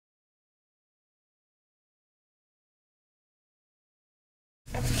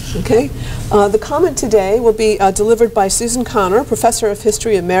Okay. The comment today will be delivered by Susan Connor, Professor of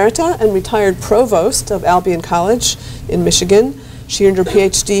History Emerita and retired Provost of Albion College in Michigan. She earned her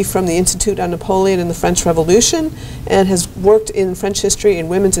PhD from the Institute on Napoleon and the French Revolution and has worked in French history and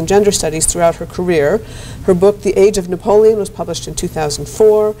women's and gender studies throughout her career. Her book, The Age of Napoleon, was published in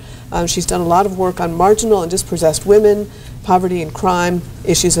 2004. She's done a lot of work on marginal and dispossessed women, poverty and crime,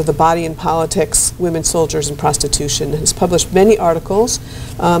 issues of the body in politics, women soldiers and prostitution, and has published many articles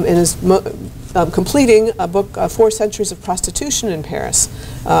and is completing a book, 4 Centuries of Prostitution in Paris,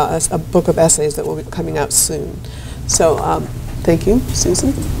 a book of essays that will be coming out soon. So thank you,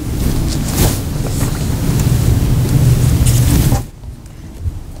 Susan.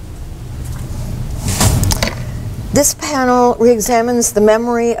 This panel re-examines the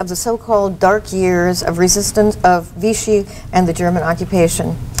memory of the so-called dark years of resistance of Vichy and the German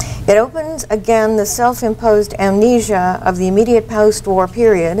occupation. It opens again the self-imposed amnesia of the immediate post-war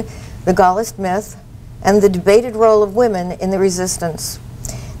period, the Gaullist myth, and the debated role of women in the resistance.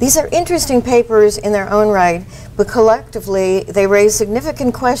 These are interesting papers in their own right, but collectively they raise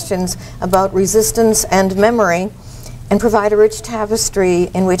significant questions about resistance and memory and provide a rich tapestry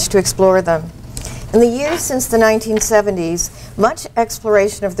in which to explore them. In the years since the 1970s, much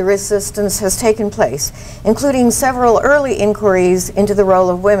exploration of the resistance has taken place, including several early inquiries into the role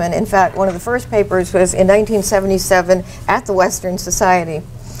of women. In fact, one of the first papers was in 1977 at the Western Society.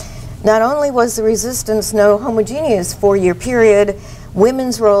 Not only was the resistance no homogeneous 4-year period,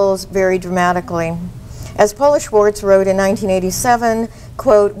 women's roles varied dramatically. As Paula Schwartz wrote in 1987,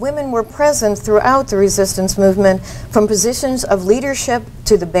 quote, women were present throughout the resistance movement from positions of leadership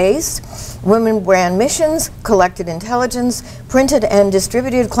to the base. Women ran missions, collected intelligence, printed and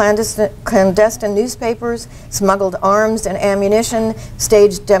distributed clandestine newspapers, smuggled arms and ammunition,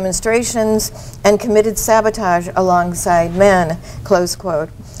 staged demonstrations, and committed sabotage alongside men, close quote.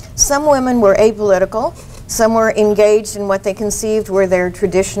 Some women were apolitical. Some were engaged in what they conceived were their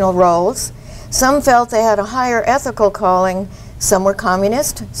traditional roles. Some felt they had a higher ethical calling. Some were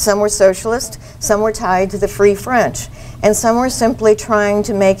communist, some were socialist, some were tied to the Free French, and some were simply trying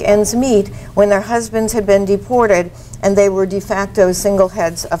to make ends meet when their husbands had been deported and they were de facto single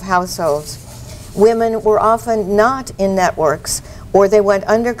heads of households. Women were often not in networks, or they went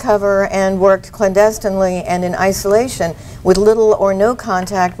undercover and worked clandestinely and in isolation with little or no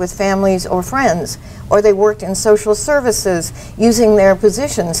contact with families or friends, or they worked in social services using their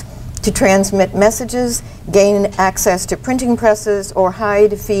positions to transmit messages, gain access to printing presses, or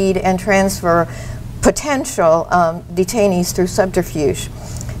hide, feed, and transfer potential detainees through subterfuge.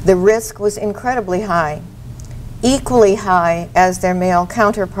 The risk was incredibly high, equally high as their male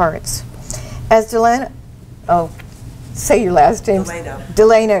counterparts. As Delano, oh, say your last name.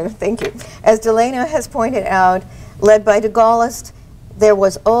 Delano, thank you. As Delano has pointed out, led by de Gaullists, there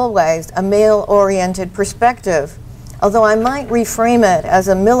was always a male-oriented perspective, although I might reframe it as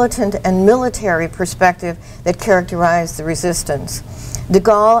a militant and military perspective that characterized the resistance. De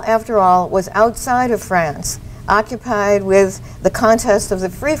Gaulle, after all, was outside of France, occupied with the contest of the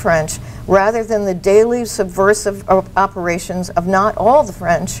Free French rather than the daily subversive operations of not all the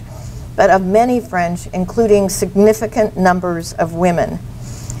French, but of many French, including significant numbers of women.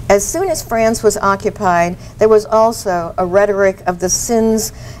 As soon as France was occupied, there was also a rhetoric of the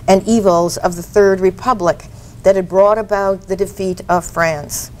sins and evils of the Third Republic that had brought about the defeat of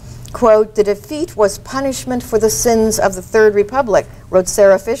France. Quote, the defeat was punishment for the sins of the Third Republic, wrote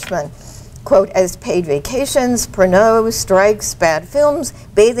Sarah Fishman. Quote, as paid vacations, Pernod, strikes, bad films,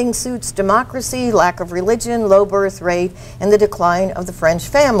 bathing suits, democracy, lack of religion, low birth rate, and the decline of the French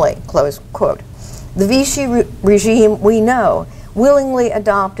family, close quote. The Vichy regime, we know, willingly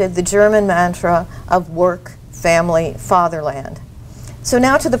adopted the German mantra of work, family, fatherland. So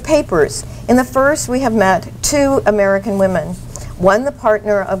now to the papers. In the first, we have met 2 American women, one the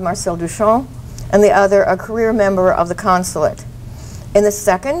partner of Marcel Duchamp, and the other a career member of the consulate. In the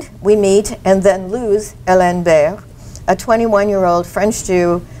second, we meet and then lose Hélène Baird, a 21-year-old French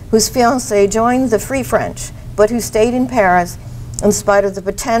Jew whose fiancé joined the Free French, but who stayed in Paris in spite of the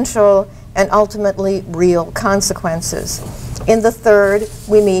potential and ultimately real consequences. In the third,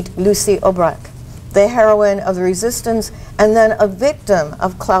 we meet Lucie Aubrac, the heroine of the resistance and then a victim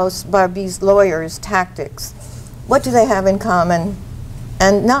of Klaus Barbie's lawyers' tactics. What do they have in common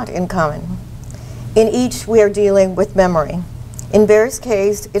and not in common? In each, we are dealing with memory. In Baird's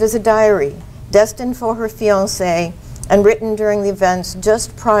case, it is a diary destined for her fiancé and written during the events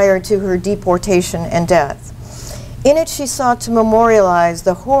just prior to her deportation and death. In it, she sought to memorialize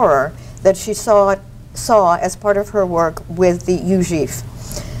the horror that she saw as part of her work with the UGIF.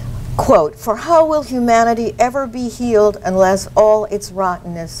 Quote, "For how will humanity ever be healed unless all its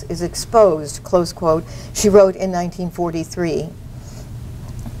rottenness is exposed," close quote, she wrote in 1943.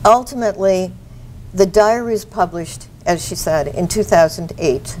 Ultimately, the diary is published, as she said, in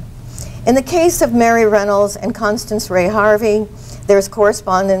 2008. In the case of Mary Reynolds and Constance Ray Harvey, there's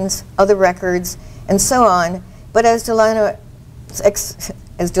correspondence, other records, and so on, but as Delano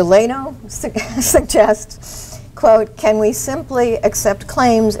suggests, quote, "Can we simply accept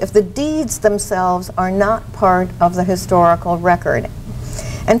claims if the deeds themselves are not part of the historical record?"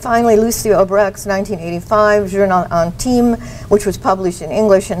 And finally, Lucie Aubrecq's 1985 Journal Intime, which was published in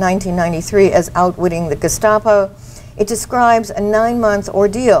English in 1993 as Outwitting the Gestapo, it describes a 9-month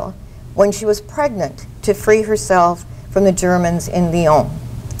ordeal when she was pregnant to free herself from the Germans in Lyon.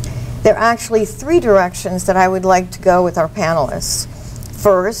 There are actually 3 directions that I would like to go with our panelists.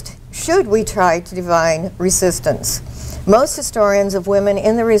 First, should we try to define resistance? Most historians of women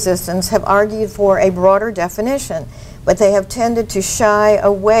in the resistance have argued for a broader definition, but they have tended to shy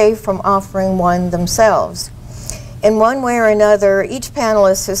away from offering one themselves. In one way or another, each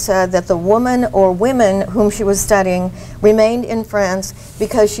panelist has said that the woman or women whom she was studying remained in France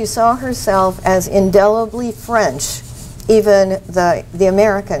because she saw herself as indelibly French, even the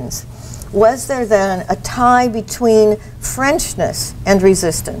Americans. Was there then a tie between Frenchness and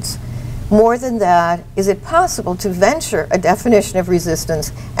resistance? More than that, is it possible to venture a definition of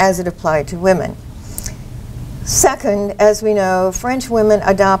resistance as it applied to women? Second, as we know, French women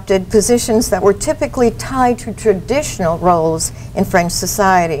adopted positions that were typically tied to traditional roles in French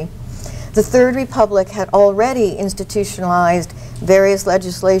society. The Third Republic had already institutionalized various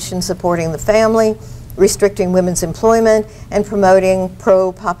legislation supporting the family, restricting women's employment, and promoting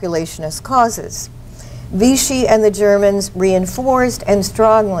pro-populationist causes. Vichy and the Germans reinforced and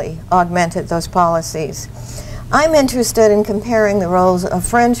strongly augmented those policies. I'm interested in comparing the roles of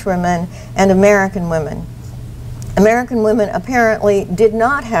French women and American women. American women apparently did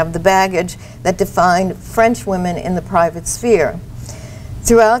not have the baggage that defined French women in the private sphere.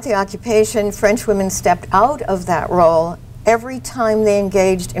 Throughout the occupation, French women stepped out of that role every time they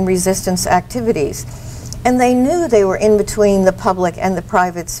engaged in resistance activities. And they knew they were in between the public and the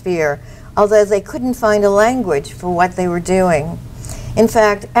private sphere, although they couldn't find a language for what they were doing. In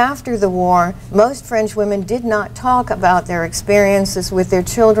fact, after the war, most French women did not talk about their experiences with their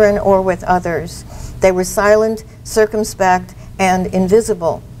children or with others. They were silent, circumspect, and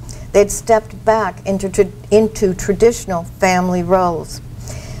invisible. They'd stepped back into traditional family roles.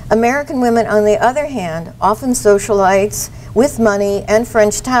 American women, on the other hand, often socialites with money and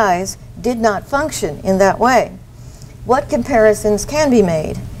French ties, did not function in that way. What comparisons can be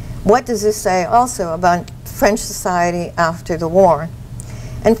made? What does this say also about French society after the war?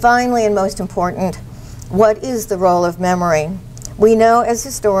 And finally, and most important, what is the role of memory? We know as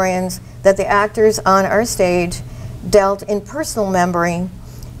historians that the actors on our stage dealt in personal memory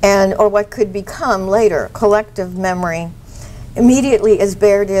or what could become later collective memory, immediately as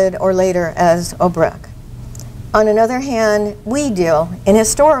Baer did or later as Aubrecq. On another hand, we deal in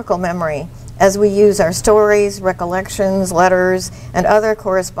historical memory as we use our stories, recollections, letters, and other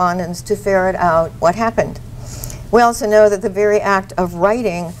correspondence to ferret out what happened. We also know that the very act of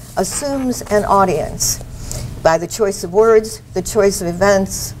writing assumes an audience by the choice of words, the choice of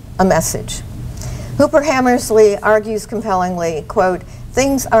events, a message. Hooper Hammersley argues compellingly, quote,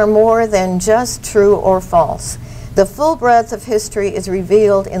 "Things are more than just true or false. The full breadth of history is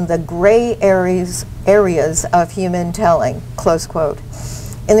revealed in the gray areas of human telling," close quote.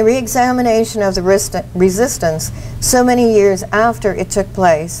 In the re-examination of the resistance so many years after it took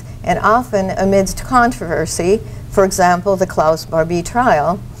place, and often amidst controversy, for example, the Klaus Barbie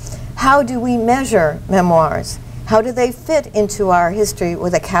trial, how do we measure memoirs? How do they fit into our history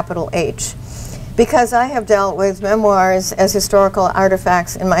with a capital H? Because I have dealt with memoirs as historical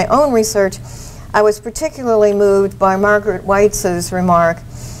artifacts in my own research, I was particularly moved by Margaret Weitz's remark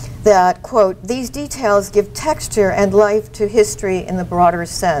that, quote, "These details give texture and life to history in the broader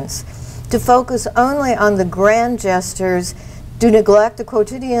sense. To focus only on the grand gestures, to neglect the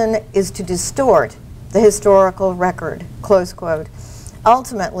quotidian is to distort the historical record," close quote.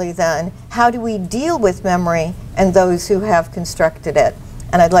 Ultimately then, how do we deal with memory and those who have constructed it?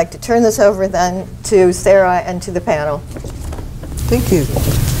 And I'd like to turn this over then to Sarah and to the panel. Thank you.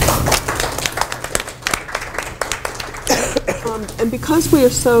 And because we are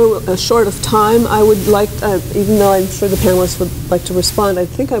so short of time, I would like, even though I'm sure the panelists would like to respond, I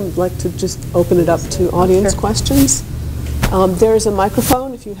think I would like to just open it up to audience questions. There is a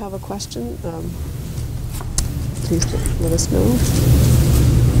microphone if you have a question. Please let us know.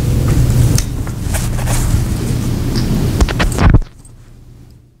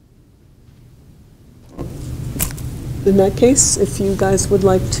 in that case, if you guys would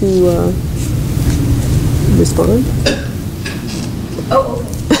like to respond. Oh,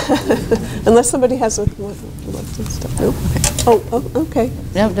 okay. Unless somebody has a... No? Oh, okay.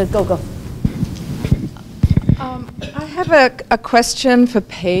 No, go. I have a question for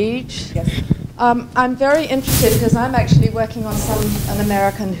Paige. Yes. I'm very interested because I'm actually working on an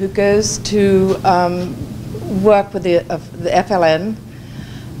American who goes to work with the FLN,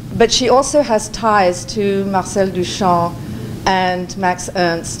 but she also has ties to Marcel Duchamp and Max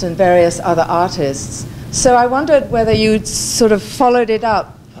Ernst and various other artists. So I wondered whether you'd sort of followed it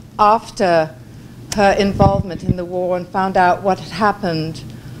up after her involvement in the war and found out what had happened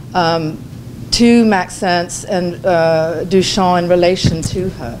to Max Ernst and Duchamp in relation to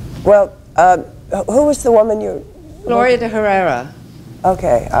her. Well, who was the woman you... Gloria de Herrera.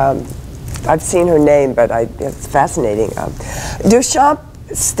 Okay, I've seen her name, but it's fascinating. Duchamp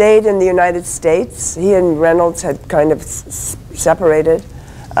stayed in the United States. He and Reynolds had kind of separated.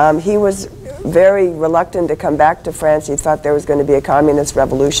 He was very reluctant to come back to France. He thought there was going to be a communist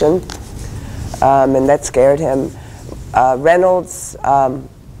revolution, and that scared him. Reynolds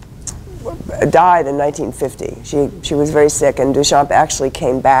died in 1950. She was very sick, and Duchamp actually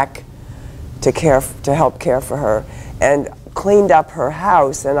came back to help care for her, and cleaned up her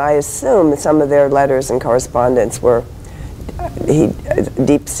house. And I assume some of their letters and correspondence were he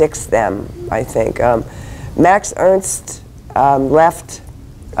deep sixed them, I think. Max Ernst left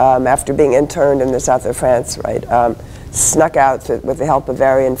after being interned in the south of France, right? Snuck out with the help of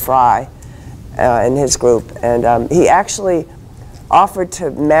Varian Fry and his group, and he actually offered to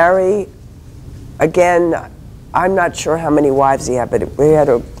marry, again, I'm not sure how many wives he had, but he had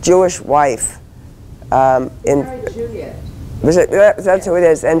a Jewish wife. Juliet. That's who it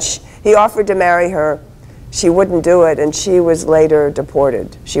is. And he offered to marry her. She wouldn't do it, and she was later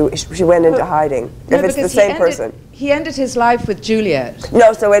deported. She went into hiding. No, if it's the same person. He ended his life with Juliet.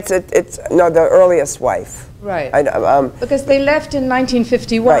 No, so it's no, the earliest wife. Right. Because they left in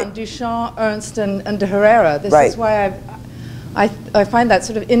 1951, right. Duchamp, Ernst, and de Herrera. This right. is why I find that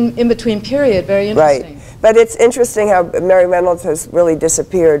sort of in-between period very interesting. Right. But it's interesting how Mary Reynolds has really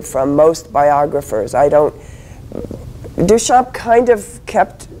disappeared from most biographers. Duchamp kind of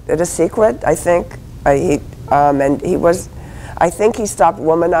kept it a secret, I think. And I think he stopped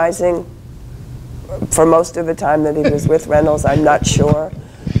womanizing for most of the time that he was with Reynolds. I'm not sure.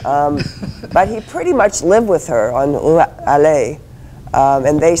 But he pretty much lived with her on Allée.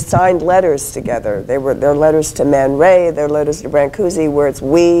 And they signed letters together. Their letters to Man Ray, their letters to Brancusi, where it's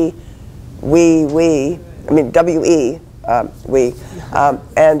we, I mean W-E, we.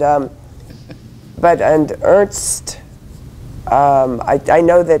 And Ernst, I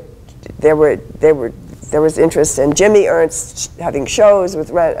know that there was interest in Jimmy Ernst having shows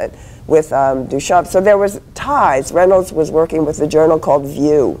with Duchamp, so there was ties. Reynolds was working with a journal called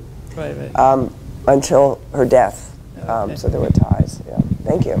View, right. Until her death. Okay. So there were ties. Yeah.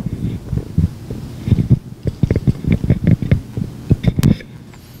 Thank you.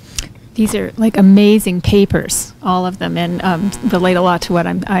 These are like amazing papers, all of them, and relate a lot to what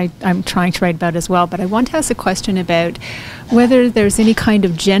I'm trying to write about as well. But I want to ask a question about whether there's any kind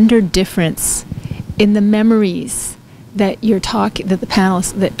of gender difference in the memories that you're talking, that the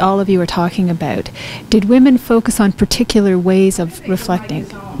panelists, that all of you are talking about. Did women focus on particular ways of reflecting?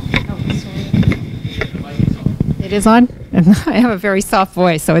 It is on? I have a very soft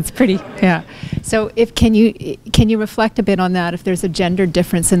voice, so it's pretty, yeah. So can you reflect a bit on that, if there's a gender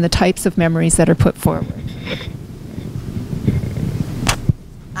difference in the types of memories that are put forward?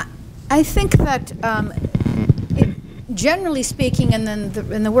 I think that generally speaking, and then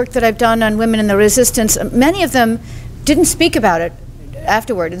in the work that I've done on women in the resistance, many of them didn't speak about it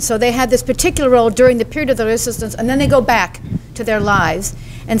afterward, and so they had this particular role during the period of the resistance, and then they go back to their lives,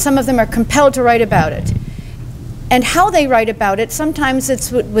 and some of them are compelled to write about it. And how they write about it, sometimes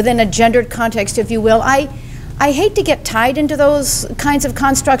it's within a gendered context, if you will. I hate to get tied into those kinds of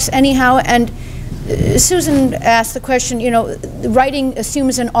constructs anyhow, and Susan asked the question, you know, writing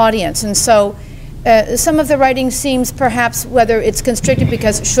assumes an audience, and so some of the writing seems perhaps, whether it's constricted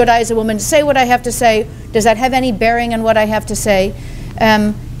because should I as a woman say what I have to say, does that have any bearing on what I have to say?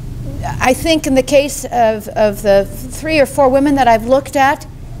 I think in the case of the 3 or 4 women that I've looked at,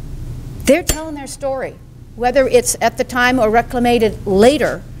 they're telling their story, whether it's at the time or reclamated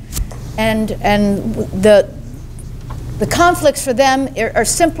later, and the conflicts for them are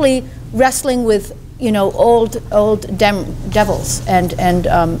simply wrestling with, you know, old devils and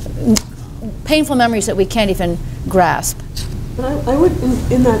painful memories that we can't even grasp. But I would,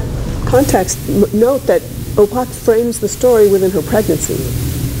 in that context, note that Opak frames the story within her pregnancy.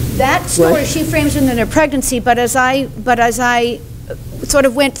 that story Right. she frames in her pregnancy, but as I sort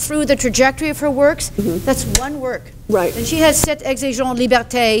of went through the trajectory of her works, that's one work. Right. And she has Cette exigeante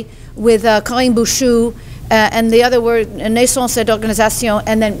liberté with Corinne Bouchou, and the other word, Naissance et Organisation,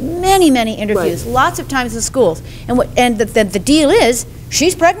 and then many, many interviews, Right. lots of times in schools. And the deal is,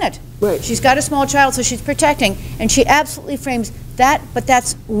 she's pregnant. Right. She's got a small child, so she's protecting, and she absolutely frames that, but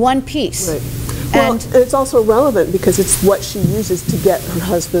that's one piece. Right. Well, And it's also relevant because it's what she uses to get her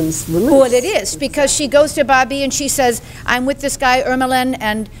husband's release. well, it is, because she goes to Bobby and she says, I'm with this guy, Ermelin,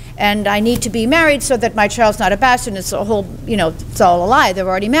 and I need to be married so that my child's not a bastard. It's a whole, it's all a lie. They're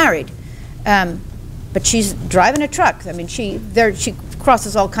already married. But she's driving a truck. I mean, she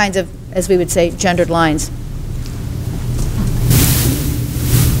crosses all kinds of, as we would say, gendered lines.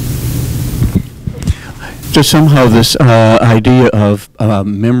 Just somehow this idea of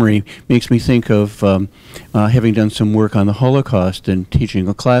memory makes me think of having done some work on the Holocaust and teaching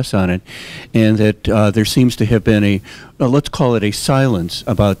a class on it, and that there seems to have been let's call it a silence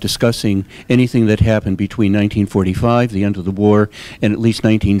about discussing anything that happened between 1945, the end of the war, and at least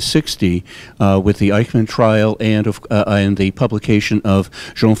 1960, with the Eichmann trial and the publication of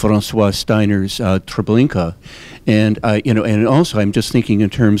Jean-Francois Steiner's Treblinka. And and also I'm just thinking in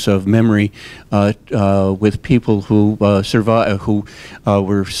terms of memory with people who survived, who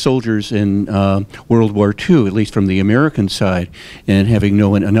were soldiers in World War II, at least from the American side, and having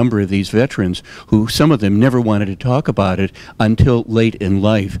known a number of these veterans who, some of them never wanted to talk about it until late in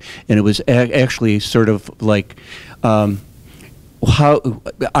life. And it was actually sort of like how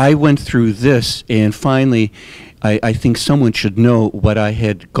I went through this, and finally I think someone should know what I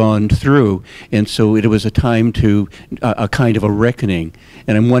had gone through, and so it was a time to a kind of a reckoning.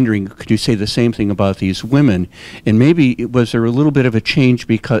 And I'm wondering, could you say the same thing about these women? And maybe was there a little bit of a change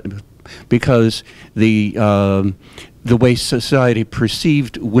because the way society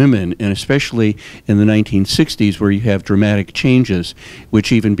perceived women, and especially in the 1960s, where you have dramatic changes,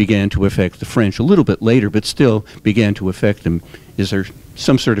 which even began to affect the French a little bit later, but still began to affect them. Is there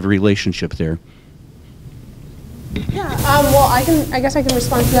some sort of relationship there? Yeah, well, I guess I can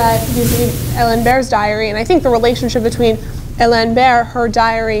respond to that using Hélène Bair's diary, and I think the relationship between Hélène Bair, her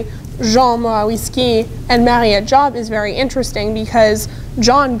diary, Jean Morawiecki, and Mariette Job is very interesting, because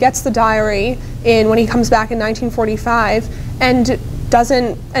John gets the diary when he comes back in 1945 and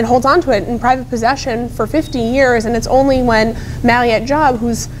holds on to it in private possession for 50 years, and it's only when Mariette Job,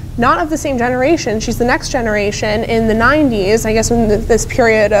 who's not of the same generation, she's the next generation, in the 90s, I guess in this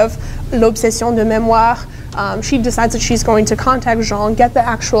period of l'obsession de mémoire, she decides that she's going to contact Jean, get the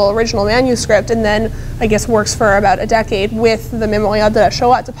actual original manuscript, and then I guess works for about a decade with the Mémorial de la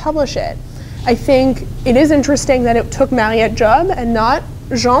Shoah to publish it. I think it is interesting that it took Mariette Job and not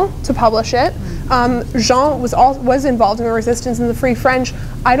Jean to publish it. Jean was involved in the resistance in the Free French.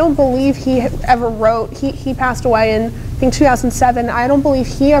 I don't believe he ever wrote, he passed away in, I think, 2007. I don't believe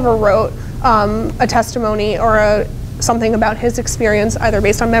he ever wrote a testimony or something about his experience, either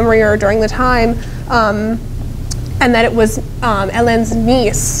based on memory or during the time, and that it was Hélène's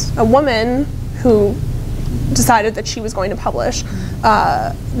niece, a woman, who decided that she was going to publish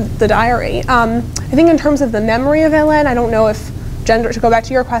the diary. I think in terms of the memory of Hélène, I don't know if to go back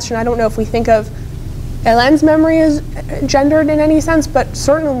to your question, I don't know if we think of Hélène's memory as gendered in any sense, but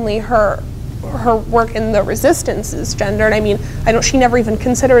certainly her work in the resistance is gendered. I mean, she never even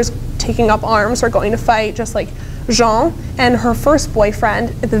considers taking up arms or going to fight, just like Jean. And her first boyfriend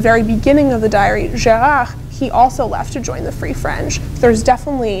at the very beginning of the diary, Gérard, he also left to join the Free French. There's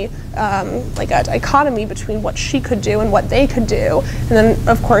definitely like a dichotomy between what she could do and what they could do. And then,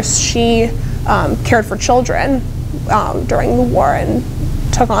 of course, she cared for children during the war and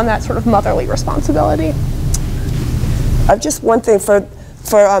took on that sort of motherly responsibility. Just one thing,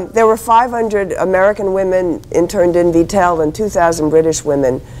 there were 500 American women interned in Vittel and 2,000 British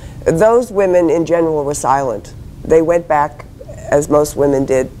women. Those women in general were silent. They went back, as most women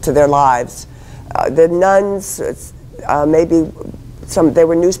did, to their lives. The nuns, there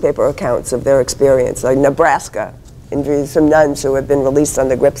were newspaper accounts of their experience, like Nebraska, some nuns who had been released on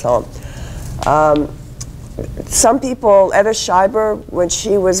the Gripsholm. Some people, Etta Schreiber, when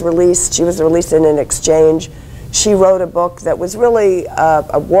she was released in an exchange. She wrote a book that was really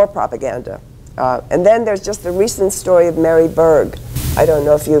a war propaganda. And then there's just the recent story of Mary Berg. I don't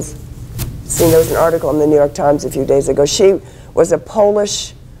know if you've seen, there was an article in the New York Times a few days ago. She was a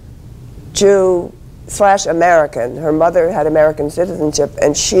Polish Jew / American. Her mother had American citizenship,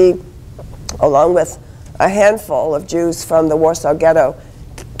 and she, along with a handful of Jews from the Warsaw Ghetto,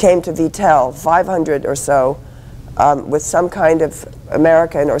 came to Vittel, 500 or so, with some kind of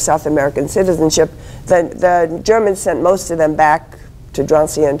American or South American citizenship. The Germans sent most of them back to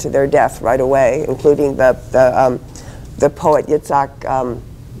Drancienne to their death right away, including the poet Yitzhak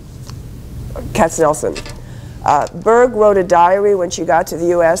Katznelson. Berg wrote a diary when she got to the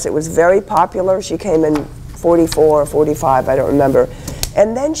U.S. It was very popular. She came in 44 or 45, I don't remember.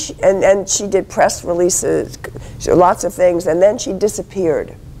 And then she did press releases, lots of things, and then she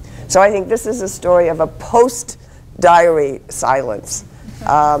disappeared. So I think this is a story of a post-diary silence.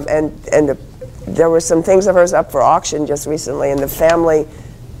 And there were some things of hers up for auction just recently, and the family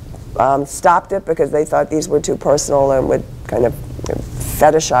stopped it because they thought these were too personal and would kind of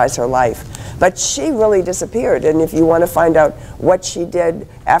fetishize her life. But she really disappeared, and if you want to find out what she did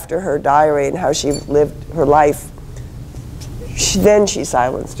after her diary and how she lived her life, then she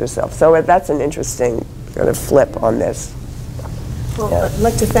silenced herself. So that's an interesting sort of flip on this. Well, yeah. I'd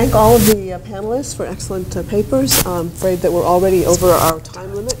like to thank all of the panelists for excellent papers. I'm afraid that we're already over our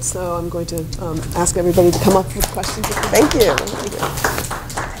time limit, so I'm going to ask everybody to come up with questions. Thank you.